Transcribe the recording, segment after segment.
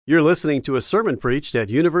You're listening to a sermon preached at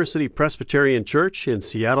University Presbyterian Church in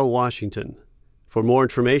Seattle, Washington. For more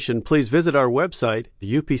information, please visit our website,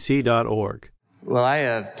 upc.org. Well, I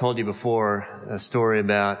have told you before a story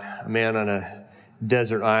about a man on a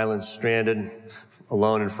desert island, stranded,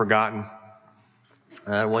 alone and forgotten.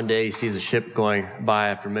 One day he sees a ship going by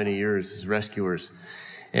after many years, his rescuers.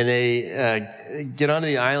 And they get onto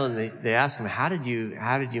the island. They ask him, how did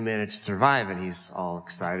you manage to survive? And he's all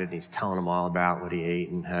excited. And he's telling them all about what he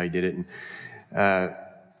ate and how he did it. And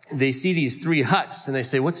they see these 3 huts, and they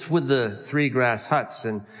say, "What's with the 3 grass huts?"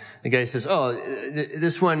 And the guy says,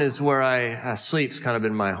 this one is where I sleep. It's kind of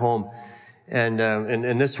been my home. And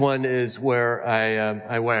this one is where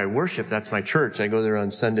I worship. That's my church. I go there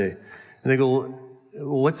on Sunday. And they go,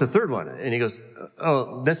 "Well, what's the 3rd one?" And he goes,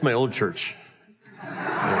 "Oh, that's my old church."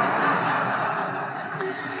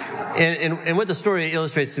 And what the story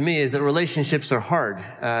illustrates to me is that relationships are hard.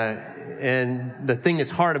 And the thing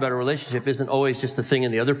that's hard about a relationship isn't always just the thing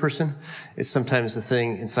in the other person. It's sometimes the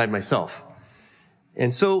thing inside myself.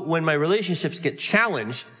 And so when my relationships get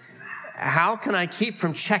challenged, how can I keep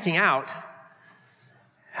from checking out?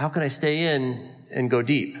 How can I stay in and go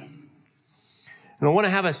deep? And I want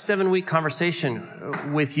to have a 7-week conversation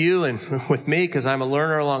with you and with me, because I'm a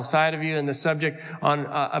learner alongside of you in this subject,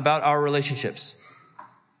 about our relationships.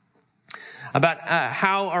 About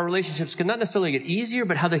how our relationships can not necessarily get easier,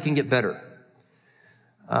 but how they can get better.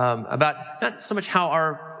 About not so much how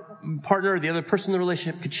our partner or the other person in the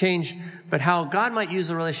relationship could change, but how God might use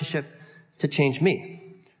the relationship to change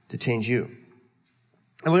me, to change you.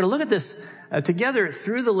 And we're going to look at this together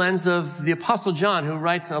through the lens of the Apostle John, who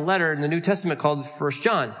writes a letter in the New Testament called 1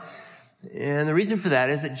 John. And the reason for that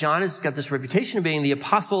is that John has got this reputation of being the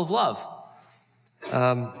apostle of love.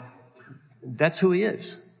 That's who he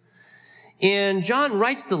is. And John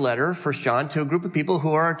writes the letter, 1 John, to a group of people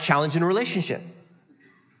who are challenged in a relationship.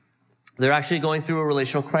 They're actually going through a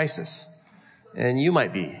relational crisis. And you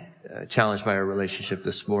might be challenged by a relationship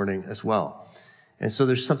this morning as well. And so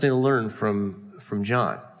there's something to learn from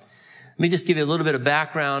John. Let me just give you a little bit of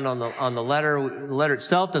background on the letter. The letter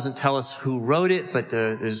itself doesn't tell us who wrote it, but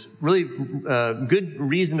there's really good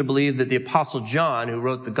reason to believe that the Apostle John, who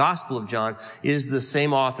wrote the Gospel of John, is the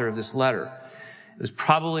same author of this letter. It was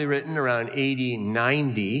probably written around AD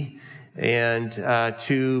 90, and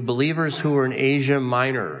to believers who were in Asia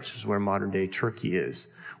Minor, which is where modern-day Turkey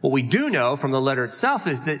is. What we do know from the letter itself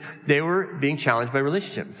is that they were being challenged by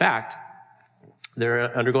relationship. In fact,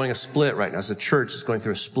 they're undergoing a split right now. As a church is going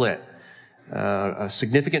through a split. A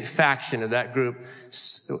significant faction of that group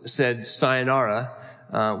said, "Sayonara,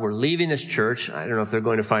 we're leaving this church." I don't know if they're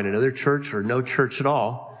going to find another church or no church at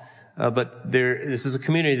all. But this is a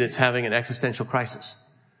community that's having an existential crisis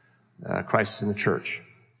in the church.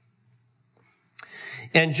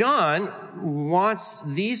 And John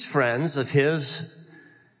wants these friends of his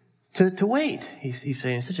to wait. He's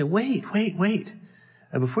saying, wait.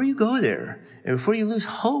 And before you go there, and before you lose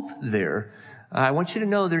hope there, I want you to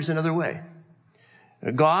know there's another way.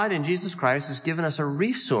 God in Jesus Christ has given us a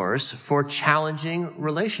resource for challenging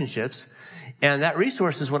relationships. And that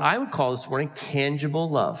resource is what I would call this morning tangible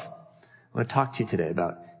love. I want to talk to you today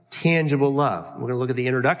about tangible love. We're going to look at the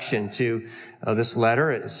introduction to this letter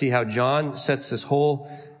and see how John sets this whole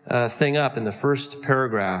thing up in the first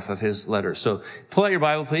paragraph of his letter. So pull out your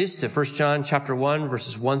Bible, please, to 1 John chapter 1,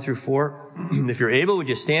 verses 1 through 4. If you're able, would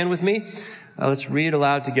you stand with me? Let's read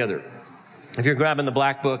aloud together. If you're grabbing the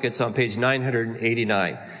black book, it's on page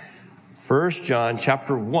 989. 1 John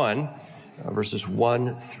chapter 1. Verses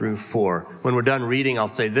 1 through 4. When we're done reading, I'll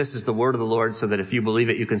say, "This is the word of the Lord," so that if you believe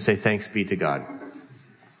it, you can say, "Thanks be to God."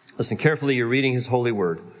 Listen carefully, you're reading his holy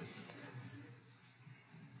word.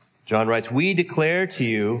 John writes, "We declare to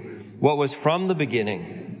you what was from the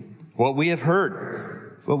beginning, what we have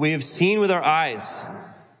heard, what we have seen with our eyes,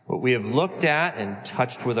 what we have looked at and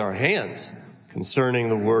touched with our hands concerning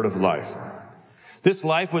the word of life. This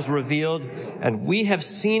life was revealed, and we have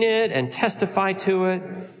seen it and testify to it,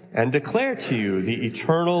 and declare to you the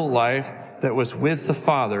eternal life that was with the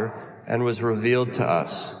Father and was revealed to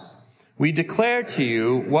us. We declare to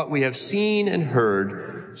you what we have seen and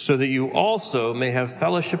heard, so that you also may have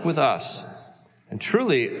fellowship with us. And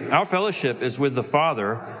truly, our fellowship is with the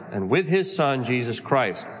Father and with his Son, Jesus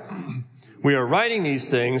Christ. We are writing these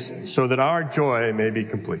things so that our joy may be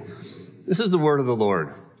complete." This is the word of the Lord.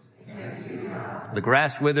 The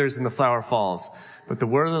grass withers and the flower falls, but the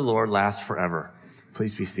word of the Lord lasts forever.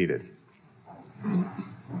 Please be seated.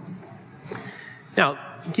 Now,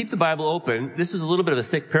 keep the Bible open. This is a little bit of a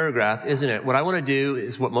thick paragraph, isn't it? What I want to do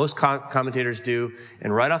is what most commentators do,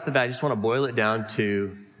 and right off the bat, I just want to boil it down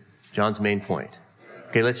to John's main point.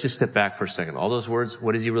 Okay, let's just step back for a second. All those words,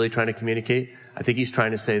 what is he really trying to communicate? I think he's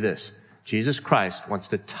trying to say this. Jesus Christ wants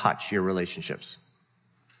to touch your relationships.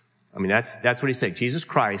 I mean, that's what he's saying. Jesus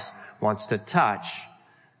Christ wants to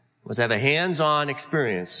have a hands-on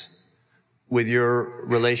experience with your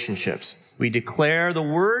relationships. We declare the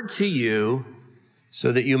word to you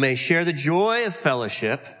so that you may share the joy of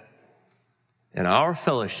fellowship, and our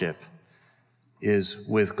fellowship is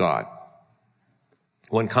with God.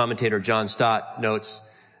 One commentator, John Stott, notes,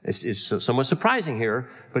 this is somewhat surprising here,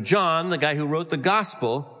 but John, the guy who wrote the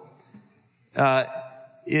gospel,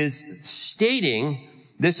 is stating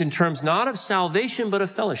this in terms not of salvation, but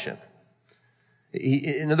of fellowship.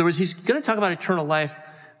 In other words, he's going to talk about eternal life,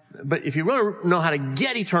 but if you want to know how to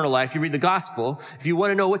get eternal life, you read the gospel. If you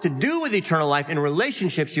want to know what to do with eternal life in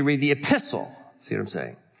relationships, you read the epistle. See what I'm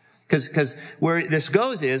saying? Because where this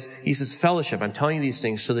goes is, he says fellowship. I'm telling you these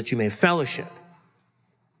things so that you may fellowship,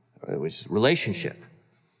 which is relationship.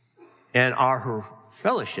 And our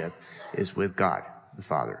fellowship is with God, the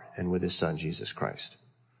Father, and with his Son, Jesus Christ.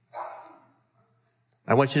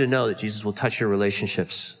 I want you to know that Jesus will touch your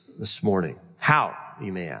relationships this morning. How,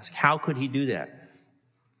 you may ask? How could he do that?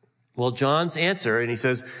 Well, John's answer, and he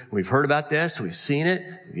says, we've heard about this, we've seen it,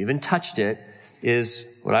 we've even touched it,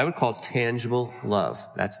 is what I would call tangible love.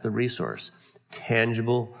 That's the resource.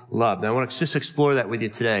 Tangible love. Now I want to just explore that with you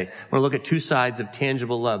today. I want to look at two sides of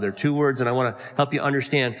tangible love. There are two words, and I want to help you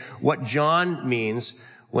understand what John means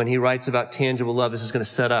when he writes about tangible love. This is going to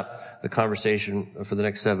set up the conversation for the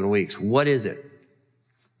next 7 weeks. What is it?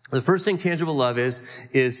 The first thing tangible love is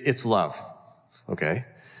it's love. Okay?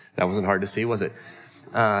 That wasn't hard to see, was it?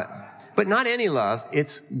 But not any love.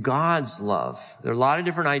 It's God's love. There are a lot of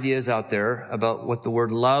different ideas out there about what the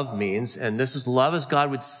word love means, and this is love as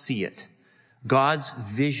God would see it.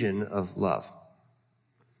 God's vision of love.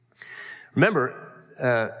 Remember,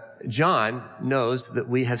 John knows that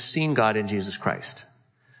we have seen God in Jesus Christ.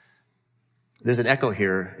 There's an echo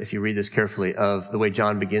here, if you read this carefully, of the way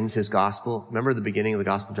John begins his gospel. Remember the beginning of the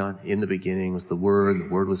gospel, John? In the beginning was the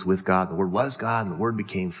Word was with God, the Word was God, and the Word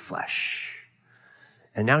became flesh.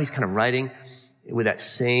 And now he's kind of writing with that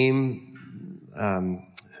same,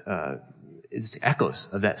 it's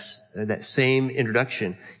echoes of that same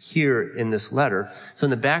introduction here in this letter. So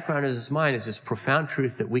in the background of his mind is this profound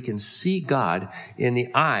truth that we can see God in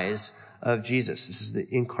the eyes of Jesus. This is the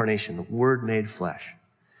incarnation, the Word made flesh.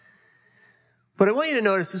 But I want you to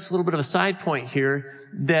notice this is a little bit of a side point here,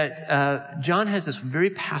 that John has this very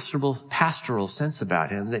pastoral sense about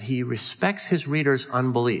him, that he respects his readers'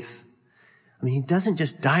 unbelief. I mean, he doesn't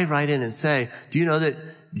just dive right in and say, do you know that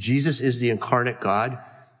Jesus is the incarnate God?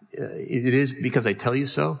 It is because I tell you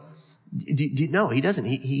so. No, he doesn't.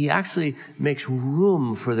 He actually makes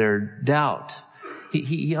room for their doubt.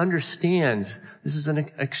 He understands this is an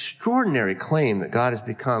extraordinary claim that God has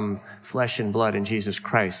become flesh and blood in Jesus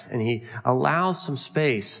Christ. And he allows some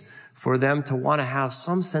space for them to want to have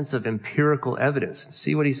some sense of empirical evidence.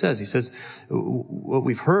 See what he says. He says, what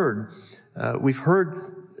we've heard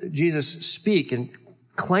Jesus speak and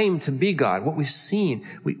claim to be God. What we've seen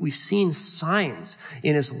signs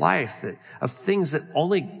in his life of things that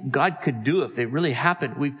only God could do if they really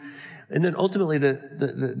happened. And then ultimately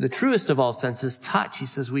the truest of all senses, touch. He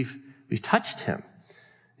says we've touched him.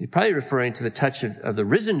 He's probably referring to the touch of the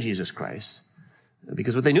risen Jesus Christ,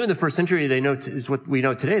 because what they knew in the first century, they know is what we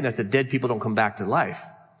know today, and that's that dead people don't come back to life.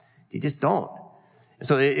 They just don't. And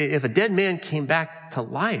so if a dead man came back to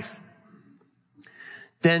life,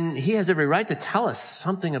 then he has every right to tell us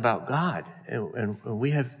something about God. And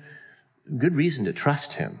we have good reason to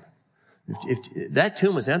trust him. If that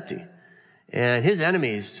tomb was empty, and his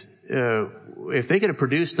enemies, if they could have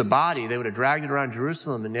produced the body, they would have dragged it around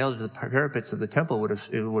Jerusalem and nailed it to the parapets of the temple.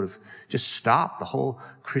 It would have just stopped the whole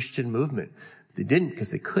Christian movement. But they didn't,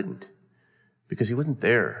 because they couldn't, because he wasn't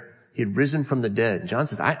there. He had risen from the dead. John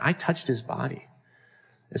says, I touched his body.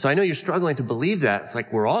 And so I know you're struggling to believe that. It's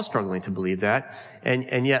like we're all struggling to believe that.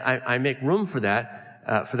 And yet I make room for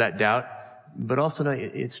that doubt. But also know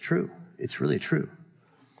it's true. It's really true.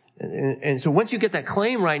 And so once you get that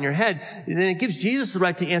claim right in your head, then it gives Jesus the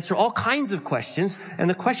right to answer all kinds of questions. And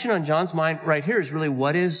the question on John's mind right here is really,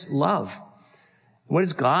 what is love? What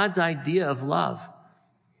is God's idea of love?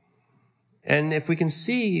 And if we can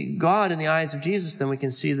see God in the eyes of Jesus, then we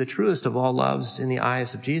can see the truest of all loves in the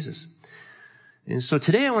eyes of Jesus. And so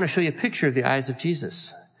today I want to show you a picture of the eyes of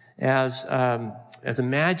Jesus as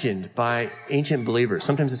imagined by ancient believers.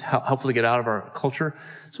 Sometimes it's helpful to get out of our culture.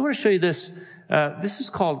 So I want to show you this. This is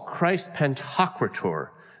called Christ Pantocrator.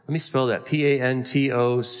 Let me spell that.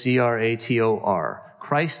 Pantocrator.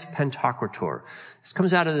 Christ Pantocrator. This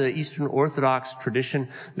comes out of the Eastern Orthodox tradition.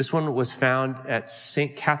 This one was found at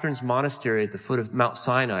St. Catherine's Monastery at the foot of Mount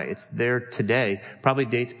Sinai. It's there today. Probably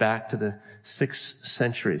dates back to the 6th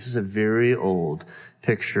century. This is a very old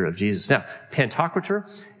picture of Jesus. Now, Pantocrator,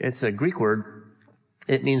 it's a Greek word.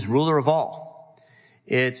 It means ruler of all.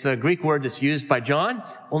 It's a Greek word that's used by John,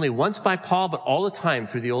 only once by Paul, but all the time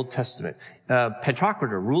through the Old Testament.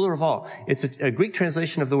 Pantocrator, ruler of all. It's a Greek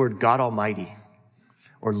translation of the word God Almighty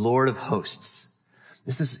or Lord of Hosts.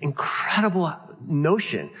 This is incredible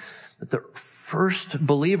notion that the first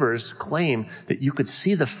believers claim that you could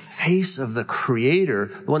see the face of the Creator,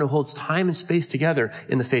 the one who holds time and space together,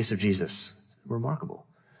 in the face of Jesus. Remarkable.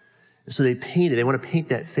 So they want to paint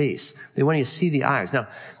that face. They want you to see the eyes. Now,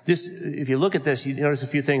 if you look at this, you notice a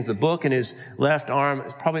few things. The book in his left arm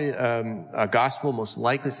is probably a gospel. Most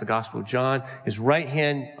likely it's the Gospel of John. His right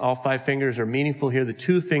hand, all 5 fingers are meaningful here. The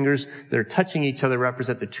 2 fingers that are touching each other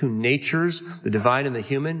represent the 2 natures, the divine and the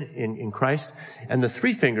human in Christ. And the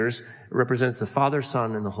 3 fingers represents the Father,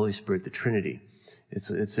 Son, and the Holy Spirit, the Trinity.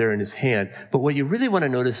 It's there in his hand. But what you really want to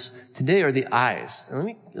notice today are the eyes.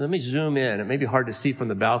 Let me zoom in. It may be hard to see from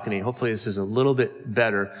the balcony. Hopefully this is a little bit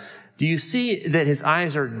better. Do you see that his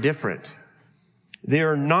eyes are different? They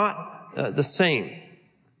are not the same.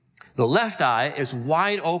 The left eye is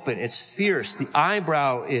wide open. It's fierce. The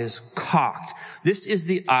eyebrow is cocked. This is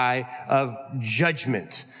the eye of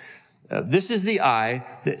judgment. This is the eye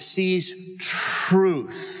that sees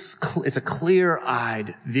truth. It's a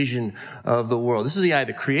clear-eyed vision of the world. This is the eye of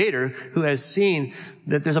the Creator who has seen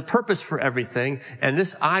that there's a purpose for everything, and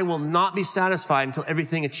this eye will not be satisfied until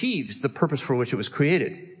everything achieves the purpose for which it was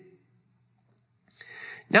created.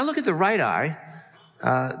 Now look at the right eye.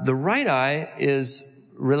 The right eye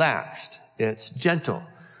is relaxed. It's gentle.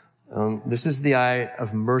 This is the eye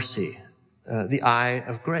of mercy, the eye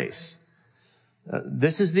of grace.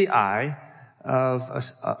 This is the eye of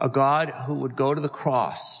a God who would go to the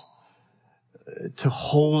cross to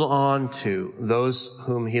hold on to those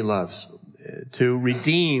whom he loves, to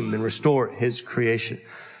redeem and restore his creation.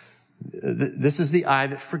 This is the eye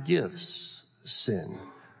that forgives sin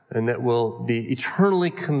and that will be eternally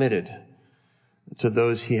committed to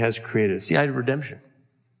those he has created. It's the eye of redemption.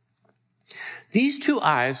 These 2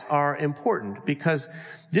 eyes are important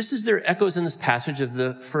because this is their echoes in this passage of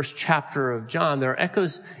the first chapter of John. There are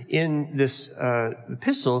echoes in this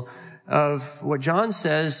epistle of what John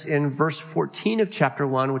says in verse 14 of chapter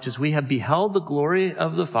 1, which is, we have beheld the glory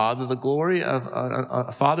of the Father, the glory of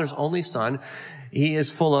a Father's only Son. He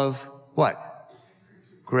is full of what?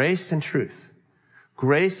 Grace and truth.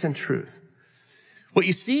 Grace and truth. What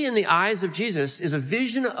you see in the eyes of Jesus is a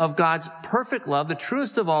vision of God's perfect love, the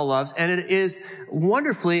truest of all loves, and it is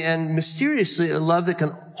wonderfully and mysteriously a love that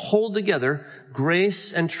can hold together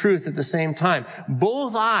grace and truth at the same time.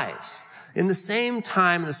 Both eyes in the same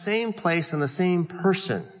time, in the same place, in the same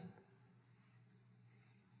person.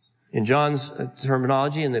 In John's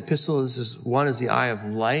terminology in the epistle, one is the eye of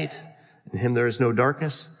light. In him there is no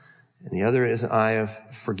darkness, and the other is an eye of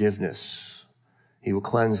forgiveness. He will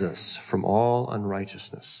cleanse us from all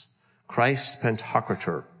unrighteousness. Christ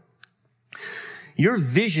Pantocrator. Your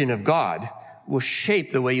vision of God will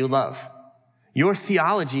shape the way you love. Your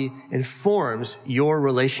theology informs your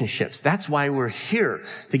relationships. That's why we're here,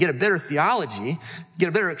 to get a better theology, get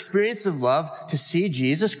a better experience of love, to see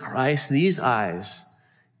Jesus Christ, these eyes,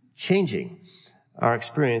 changing our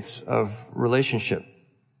experience of relationship.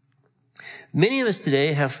 Many of us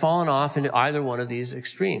today have fallen off into either one of these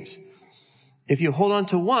extremes. If you hold on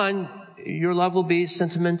to one, your love will be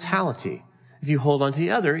sentimentality. If you hold on to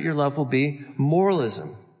the other, your love will be moralism.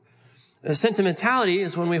 Sentimentality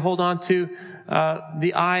is when we hold on to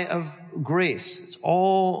the eye of grace. It's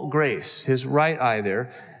all grace, his right eye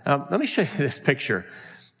there. Let me show you this picture.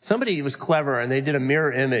 Somebody was clever, and they did a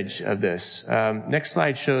mirror image of this. Next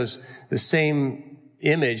slide shows the same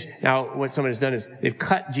image. Now, what somebody's done is they've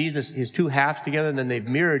cut Jesus, his 2 halves together, and then they've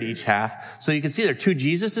mirrored each half. So you can see there are 2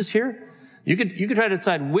 Jesuses here. You could try to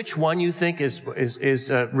decide which one you think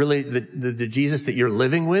is really the Jesus that you're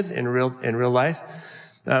living with in real life.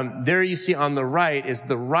 There you see on the right is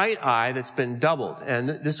the right eye that's been doubled. And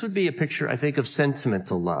this would be a picture, I think, of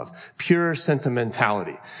sentimental love, pure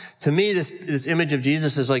sentimentality. To me, this image of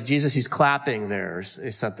Jesus is like Jesus, he's clapping there or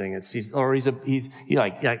something. He's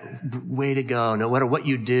like, way to go. No matter what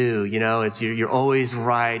you do, you're always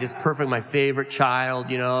right. It's perfect. My favorite child,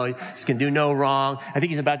 just can do no wrong. I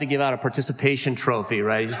think he's about to give out a participation trophy,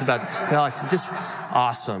 right? He's just about to, just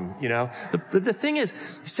awesome, But the thing is,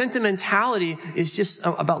 sentimentality is just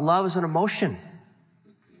about love as an emotion.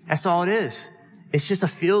 That's all it is. It's just a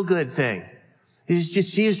feel-good thing. It's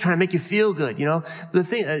just Jesus trying to make you feel good, you know. The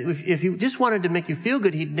thing, if he just wanted to make you feel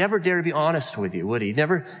good, he'd never dare to be honest with you, would he? He'd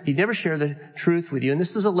never share the truth with you. And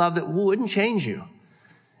this is a love that wouldn't change you.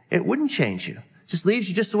 It wouldn't change you. It just leaves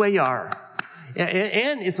you just the way you are.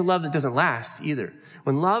 And it's a love that doesn't last either.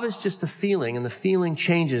 When love is just a feeling and the feeling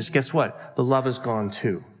changes, guess what? The love is gone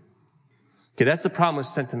too. Okay, that's the problem with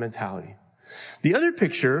sentimentality. The other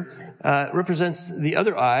picture represents the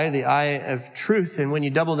other eye, the eye of truth. And when you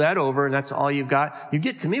double that over and that's all you've got, you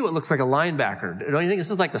get to me what looks like a linebacker. Don't you think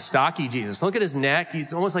this is like the stocky Jesus? Look at his neck.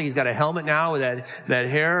 It's almost like he's got a helmet now with that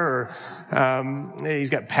hair, or he's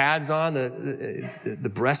got pads on,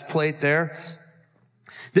 the breastplate there.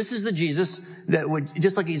 This is the Jesus that would,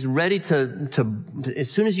 just like he's ready to as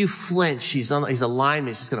soon as you flinch, he's a lineman.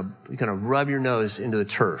 He's just gonna rub your nose into the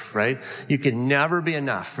turf, right? You can never be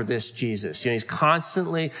enough for this Jesus. You know, he's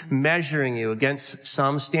constantly measuring you against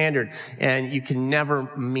some standard, and you can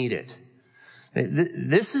never meet it.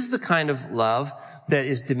 This is the kind of love that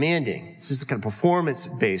is demanding. This is the kind of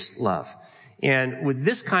performance-based love. And with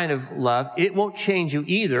this kind of love, it won't change you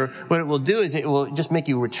either. What it will do is it will just make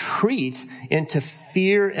you retreat into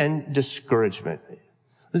fear and discouragement.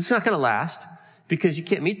 It's not going to last because you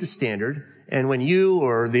can't meet the standard. And when you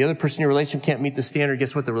or the other person in your relationship can't meet the standard,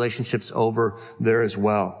 guess what? The relationship's over there as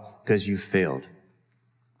well because you failed.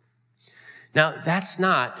 Now, that's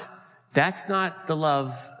not the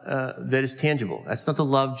love that is tangible. That's not the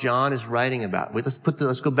love John is writing about. Let's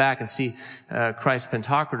go back and see Christ's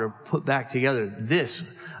Pantocrator put back together.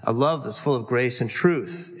 A love that's full of grace and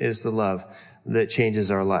truth is the love that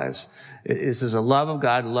changes our lives. This is a love of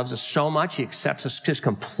God who loves us so much. He accepts us just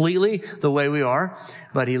completely the way we are,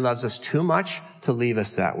 but he loves us too much to leave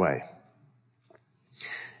us that way.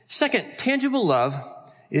 Second, tangible love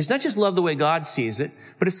is not just love the way God sees it,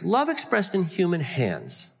 but it's love expressed in human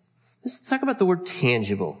hands. Let's talk about the word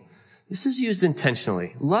tangible. This is used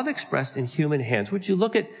intentionally. Love expressed in human hands. Would you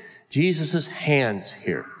look at Jesus' hands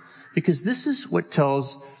here? Because this is what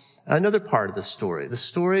tells another part of the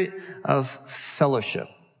story of fellowship.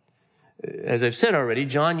 As I've said already,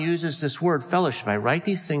 John uses this word fellowship. I write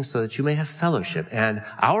these things so that you may have fellowship. And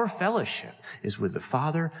our fellowship is with the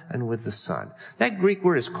Father and with the Son. That Greek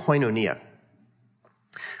word is koinonia.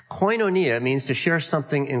 Koinonia means to share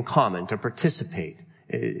something in common, to participate,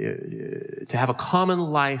 to have a common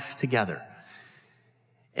life together.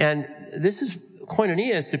 And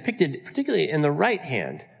koinonia is depicted particularly in the right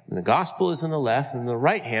hand. And the gospel is in the left, and in the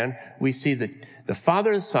right hand, we see the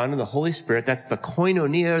Father, the Son, and the Holy Spirit. That's the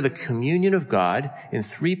koinonia, the communion of God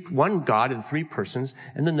one God in three persons.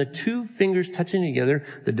 And then the two fingers touching together,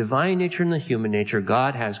 the divine nature and the human nature.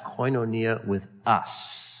 God has koinonia with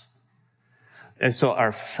us. And so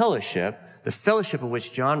our fellowship, the fellowship of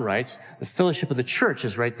which John writes, the fellowship of the church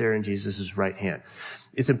is right there in Jesus' right hand.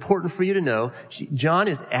 It's important for you to know, John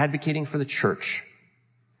is advocating for the church.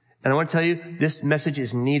 And I want to tell you, this message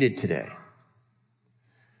is needed today.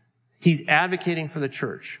 He's advocating for the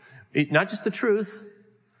church. Not just the truth,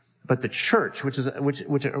 but the church, which is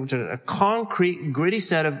a concrete, gritty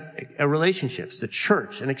set of relationships. The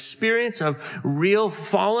church, an experience of real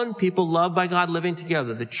fallen people loved by God living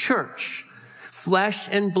together. The church,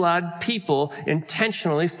 flesh and blood people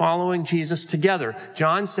intentionally following Jesus together.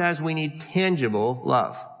 John says we need tangible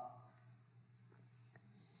love.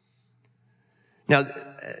 Now,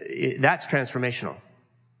 that's transformational.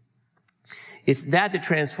 It's that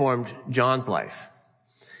transformed John's life.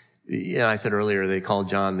 You know, I said earlier they called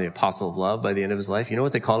John the apostle of love by the end of his life. You know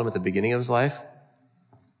what they called him at the beginning of his life?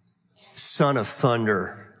 Son of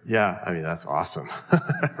thunder. Yeah, I mean, that's awesome.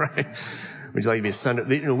 Right? Would you like to be a son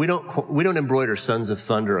of, you know, we don't embroider sons of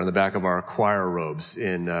thunder on the back of our choir robes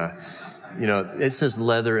in, you know, it says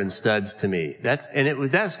leather and studs to me. That's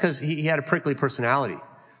because he had a prickly personality.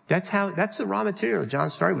 That's the raw material. John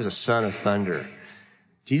started was a son of thunder.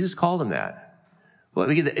 Jesus called him that. Well,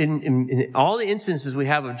 in all the instances we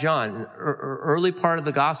have of John, early part of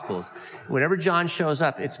the Gospels, whenever John shows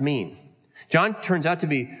up, it's mean. John turns out to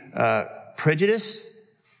be prejudiced,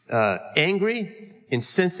 angry,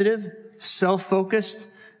 insensitive,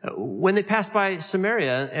 self-focused. When they pass by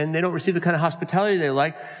Samaria and they don't receive the kind of hospitality they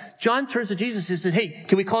like, John turns to Jesus and says, "Hey,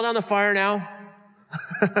 can we call down the fire now?"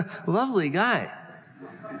 Lovely guy.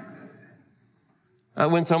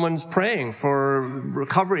 When someone's praying for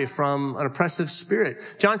recovery from an oppressive spirit,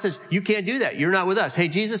 John says, "You can't do that. You're not with us. Hey,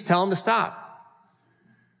 Jesus, tell him to stop."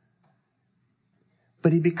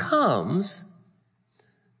 But he becomes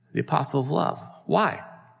the apostle of love. Why?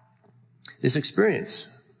 This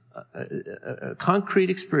experience, a concrete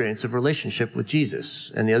experience of relationship with Jesus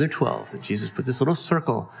and the other 12, that Jesus put this little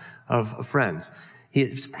circle of friends.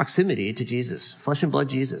 His proximity to Jesus, flesh and blood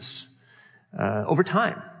Jesus, over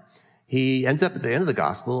time. He ends up at the end of the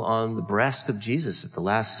gospel on the breast of Jesus at the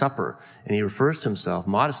Last Supper, and he refers to himself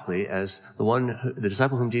modestly as the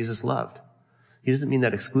disciple whom Jesus loved. He doesn't mean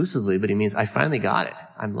that exclusively, but he means, I finally got it.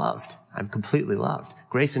 I'm loved. I'm completely loved.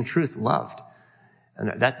 Grace and truth loved.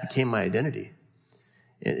 And that became my identity.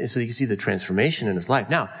 And so you can see the transformation in his life.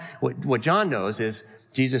 Now, what John knows is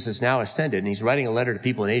Jesus is now ascended, and he's writing a letter to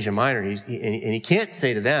people in Asia Minor, and he can't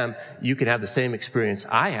say to them, you can have the same experience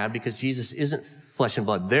I have, because Jesus isn't flesh and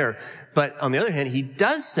blood there. But on the other hand, he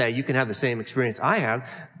does say you can have the same experience I have,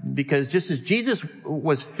 because just as Jesus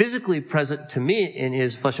was physically present to me in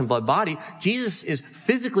his flesh and blood body, Jesus is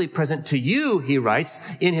physically present to you, he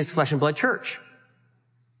writes, in his flesh and blood church.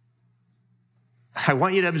 I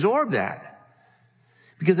want you to absorb that.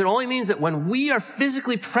 Because it only means that when we are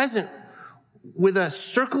physically present with a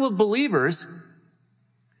circle of believers,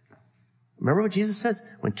 remember what Jesus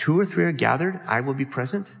says? When 2 or 3 are gathered, I will be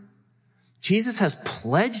present. Jesus has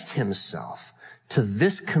pledged himself to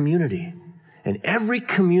this community and every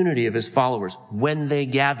community of his followers when they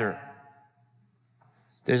gather.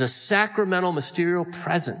 There's a sacramental, mysterious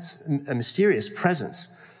presence.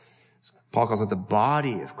 Paul calls it the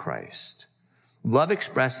body of Christ. Love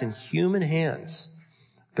expressed in human hands.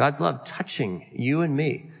 God's love touching you and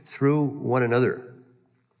me through one another.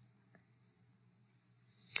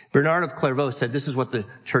 Bernard of Clairvaux said this is what the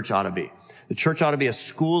church ought to be. The church ought to be a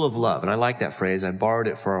school of love. And I like that phrase. I borrowed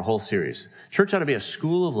it for our whole series. Church ought to be a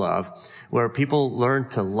school of love where people learn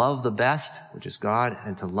to love the best, which is God,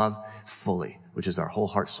 and to love fully, which is our whole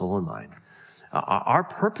heart, soul, and mind. Our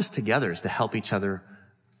purpose together is to help each other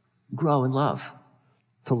grow in love,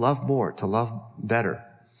 to love more, to love better.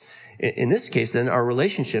 In this case, then, our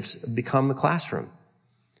relationships become the classroom.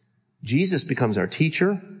 Jesus becomes our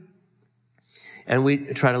teacher, and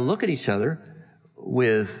we try to look at each other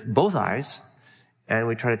with both eyes, and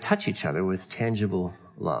we try to touch each other with tangible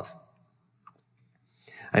love.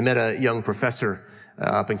 I met a young professor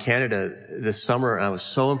up in Canada this summer, and I was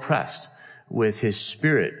so impressed with his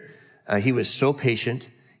spirit. He was so patient.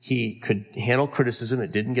 He could handle criticism.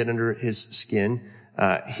 It didn't get under his skin.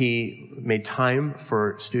 He made time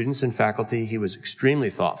for students and faculty. He was extremely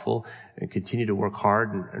thoughtful and continued to work hard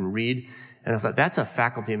and read. And I thought, that's a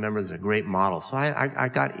faculty member that's a great model. So I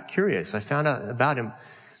got curious. I found out about him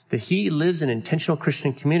that he lives in an intentional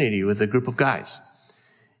Christian community with a group of guys.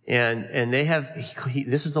 And they have,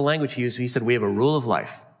 this is the language he used. He said, we have a rule of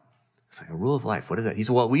life. It's like, a rule of life. What is that? He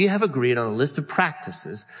said, well, we have agreed on a list of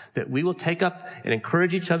practices that we will take up and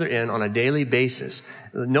encourage each other in on a daily basis,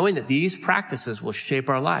 knowing that these practices will shape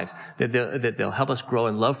our lives, that they'll help us grow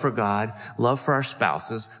in love for God, love for our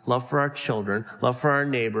spouses, love for our children, love for our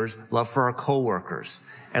neighbors, love for our coworkers.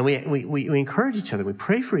 And we encourage each other. We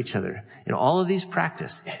pray for each other in all of these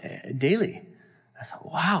practices daily. I thought,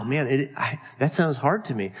 wow, man, that sounds hard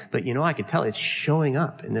to me. But I could tell it's showing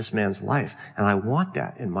up in this man's life. And I want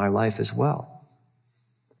that in my life as well.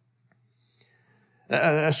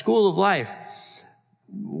 A school of life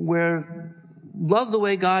where love the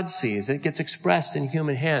way God sees it gets expressed in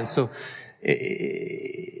human hands. So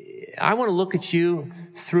I want to look at you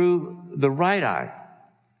through the right eye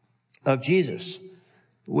of Jesus,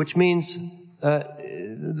 which means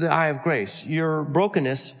the eye of grace. Your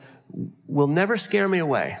brokenness will never scare me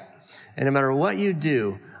away. And no matter what you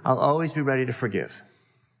do, I'll always be ready to forgive.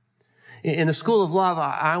 In the school of love,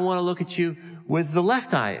 I want to look at you with the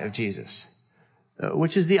left eye of Jesus,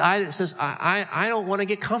 which is the eye that says, I don't want to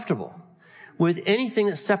get comfortable with anything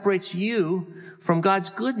that separates you from God's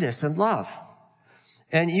goodness and love.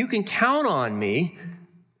 And you can count on me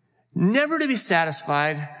never to be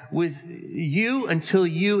satisfied with you until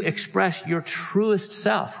you express your truest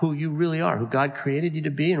self, who you really are, who God created you to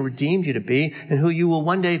be and redeemed you to be, and who you will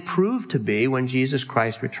one day prove to be when Jesus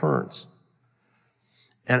Christ returns.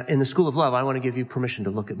 And in the school of love, I want to give you permission to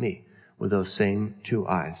look at me with those same 2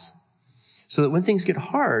 eyes. So that when things get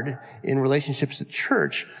hard in relationships at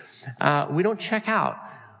church, we don't check out.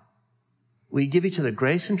 We give each other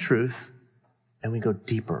grace and truth, and we go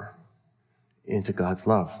deeper into God's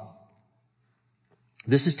love.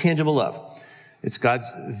 This is tangible love. It's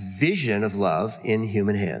God's vision of love in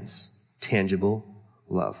human hands. Tangible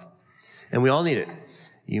love. And we all need it.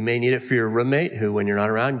 You may need it for your roommate who, when you're not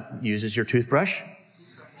around, uses your toothbrush.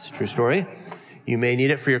 It's a true story. You may need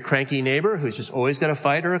it for your cranky neighbor who's just always got a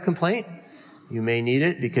fight or a complaint. You may need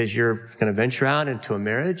it because you're going to venture out into a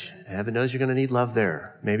marriage. Heaven knows you're going to need love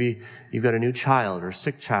there. Maybe you've got a new child or a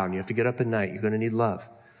sick child and you have to get up at night. You're going to need love.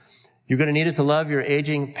 You're going to need it to love your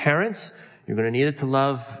aging parents. You're going to need it to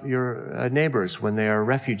love your neighbors when they are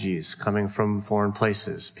refugees coming from foreign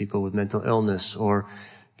places, people with mental illness or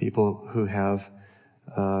people who have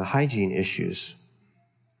hygiene issues.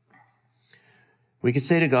 We could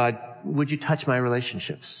say to God, would you touch my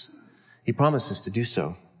relationships? He promises to do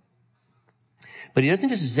so. But he doesn't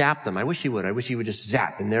just zap them. I wish he would. I wish he would just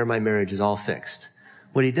zap, and there my marriage is all fixed.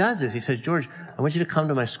 What he does is he says, George, I want you to come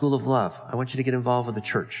to my school of love. I want you to get involved with the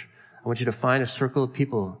church. I want you to find a circle of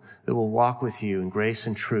people that will walk with you in grace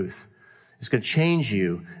and truth. It's going to change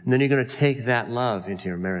you, and then you're going to take that love into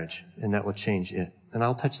your marriage, and that will change it. And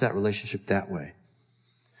I'll touch that relationship that way.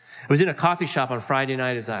 I was in a coffee shop on Friday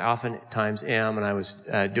night, as I oftentimes am, and I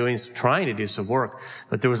was trying to do some work,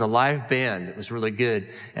 but there was a live band that was really good,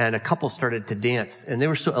 and a couple started to dance, and they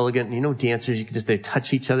were so elegant. You know, dancers, they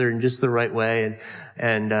touch each other in just the right way,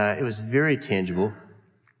 and it was very tangible.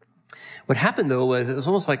 What happened, though, was it was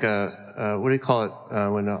almost like what do you call it,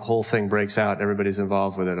 when the whole thing breaks out and everybody's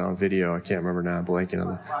involved with it on video? I can't remember now, I'm blanking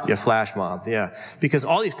on flash mob, because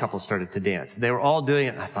all these couples started to dance. They were all doing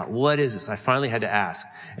it, and I thought, what is this? I finally had to ask.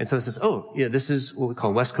 And so it says, this is what we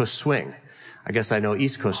call West Coast Swing. I guess I know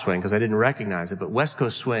East Coast Swing because I didn't recognize it, but West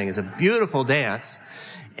Coast Swing is a beautiful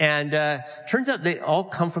dance. And turns out they all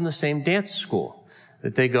come from the same dance school.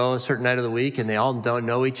 That they go a certain night of the week and they all don't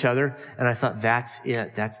know each other. And I thought, that's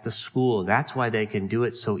it. That's the school. That's why they can do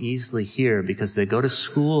it so easily here, because they go to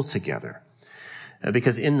school together.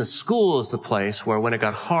 Because in the school is the place where when it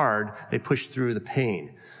got hard, they pushed through the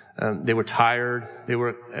pain. They were tired. They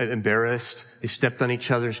were embarrassed. They stepped on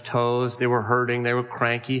each other's toes. They were hurting. They were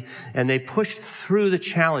cranky. And they pushed through the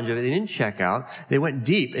challenge of it. They didn't check out. They went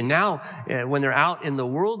deep. And now, when they're out in the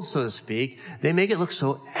world, so to speak, they make it look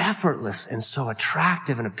so effortless and so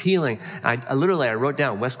attractive and appealing. I wrote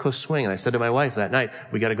down West Coast Swing, and I said to my wife that night,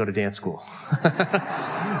 we got to go to dance school.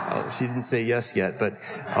 She didn't say yes yet, but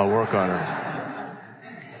I'll work on her.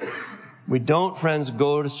 We don't, friends,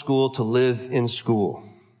 go to school to live in school.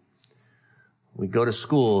 We go to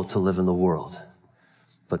school to live in the world.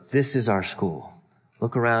 But this is our school.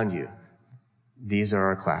 Look around you. These are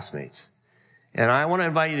our classmates. And I want to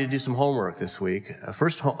invite you to do some homework this week.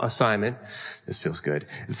 First assignment, this feels good.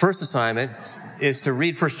 The first assignment is to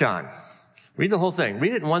read 1 John. Read the whole thing.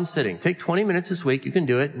 Read it in one sitting. Take 20 minutes this week. You can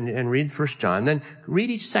do it and read 1 John. Then read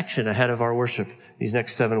each section ahead of our worship these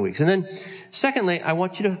next 7 weeks. And then secondly, I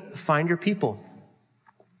want you to find your people.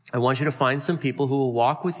 I want you to find some people who will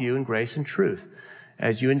walk with you in grace and truth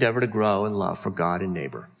as you endeavor to grow in love for God and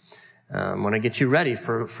neighbor. I want to get you ready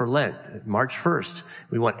for Lent. March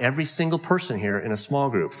 1st, we want every single person here in a small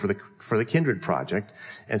group for the Kindred Project.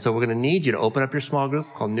 And so we're going to need you to open up your small group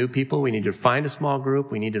called New People. We need you to find a small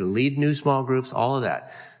group. We need you to lead new small groups, all of that.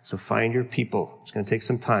 So find your people. It's going to take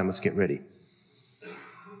some time. Let's get ready.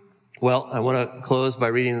 Well, I want to close by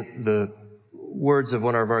reading the words of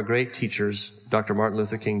one of our great teachers, Dr. Martin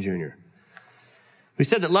Luther King Jr. He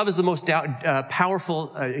said that love is the most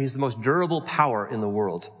powerful, he's the most durable power in the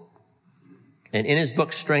world. And in his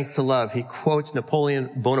book, Strength to Love, he quotes Napoleon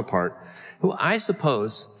Bonaparte, who I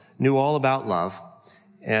suppose knew all about love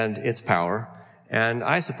and its power, and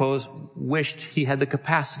I suppose wished he had the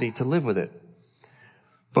capacity to live with it.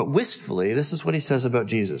 But wistfully, this is what he says about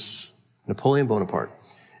Jesus, Napoleon Bonaparte.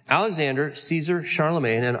 Alexander, Caesar,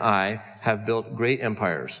 Charlemagne, and I have built great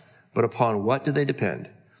empires. But upon what do they depend?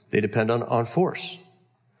 They depend on force.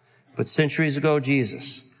 But centuries ago,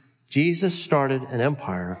 Jesus started an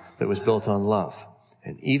empire that was built on love.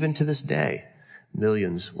 And even to this day,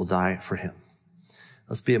 millions will die for him.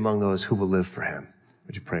 Let's be among those who will live for him.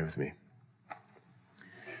 Would you pray with me?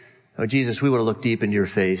 Oh, Jesus, we want to look deep into your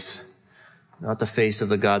face. Not the face of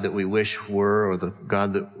the God that we wish were, or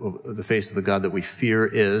the face of the God that we fear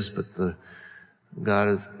is, but the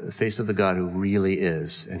face of the God who really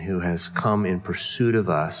is, and who has come in pursuit of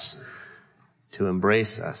us to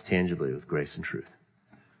embrace us tangibly with grace and truth.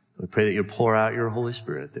 We pray that you pour out your Holy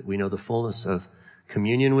Spirit, that we know the fullness of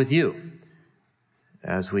communion with you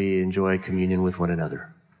as we enjoy communion with one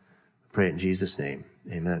another. We pray it in Jesus' name.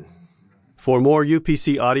 Amen. For more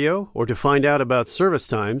UPC audio or to find out about service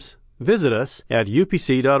times, visit us at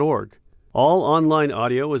upc.org. All online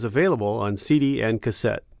audio is available on CD and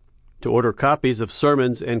cassette. To order copies of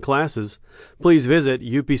sermons and classes, please visit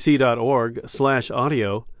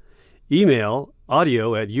upc.org/audio, email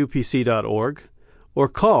audio@upc.org, or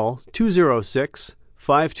call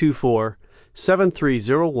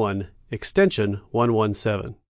 206-524-7301, extension 117.